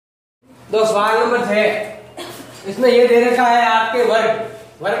तो सवाल नंबर 6, इसमें ये दे रखा है आपके वर्ग।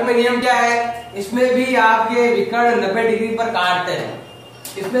 वर्ग में नियम क्या है, इसमें भी आपके विकर्ण 90 डिग्री पर काटते हैं।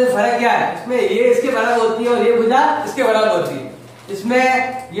 इसमें फर्क क्या है, इसमें ये इसके बराबर होती है और ये भुजा इसके बराबर होती है।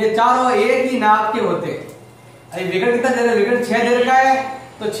 इसमें ये चारों एक ही नाप के होते हैं। अभी विकर्ण कितना दे रहा है, विकर्ण 6 दे रखा है,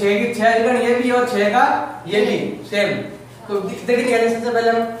 तो 6 की 6 विकर्ण ये भी और 6 का ये भी सेम। तो देखिए सबसे पहले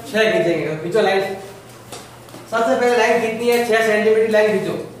हम 6 खींचेंगे। खींचो लाइन, सबसे पहले लाइन कितनी है, 6 सेंटीमीटर लाइन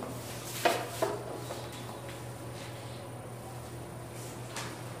खींचो।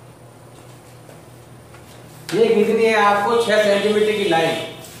 ये खींचनी है आपको 6 सेंटीमीटर की लाइन,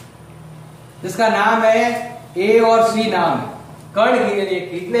 जिसका नाम है ए और सी नाम है। कर्ण खींचनी है,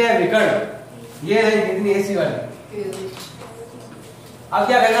 कितने हैं विकर्ण, ये लाइन खींचनी है सी वाली। अब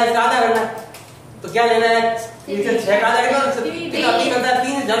क्या करना है, इसका आधा करना, तो क्या लेना है, इसे 6 का आधा करना,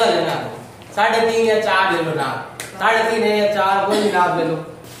 3 ज्यादा लेना है, 3.5 या 4 ले लो नाप, 3.5 है या 4 कोई भी नाप ले लो।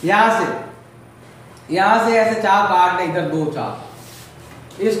 यहां से ऐसे चाप काटने, इधर 2 चाप,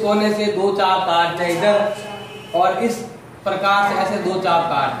 इस कोने से 2 चाप काटने इधर, और इस प्रकार से ऐसे 2 चाप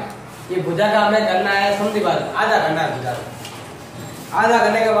काटने। ये भुजा का हमें करना है समझी बात, आधा करना है भुजा का। आधा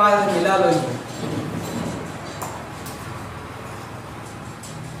करने के बाद मिला लो इसको,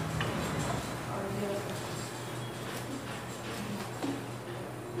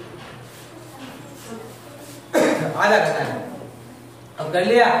 आधा करना है। अब कर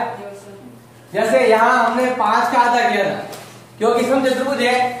लिया, जैसे यहाँ हमने 5 का आधा किया था, क्योंकि सम चतुर्भुज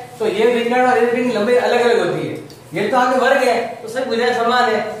है तो ये विकर्ण और ये विकर्ण की लंबाई अलग अलग होती है। ये तो आगे वर्ग है तो सब भुजाएं समान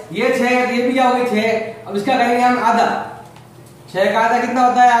है, ये 6 है, ये भी क्या होगी 6। अब इसका करेंगे हम आधा, 6 का आधा कितना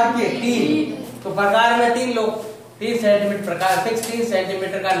होता है आपके 3। तो प्रकार में 3 लो, 3 सेंटीमीटर प्रकार, फिक्स 3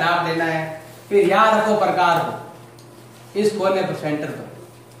 सेंटीमीटर का नाप लेना है। फिर याद रखो प्रकार को, इस कोने पर सेंटर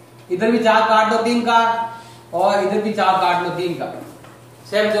पर इधर भी चाप काट दो 3 का, और इधर भी चाप काट लो 3 का।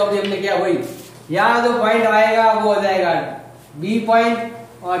 सेम जो अभी हमने किया वही। यहाँ जो पॉइंट आएगा वो हो जाएगा बी पॉइंट,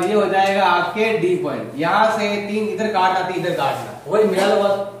 और ये हो जाएगा आपके डी पॉइंट। यहां से 3 इधर काटना, 3 इधर काटना, वही मिला लो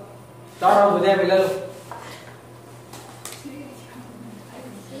बस, चारों भुजाएं मिला लो।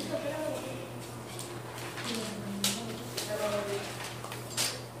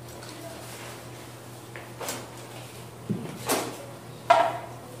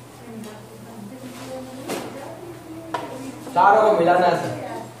 चारों को मिलाना है,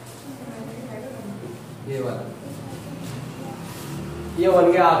 ये वाला, ये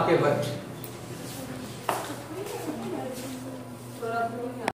बन गया आपके वर्ग।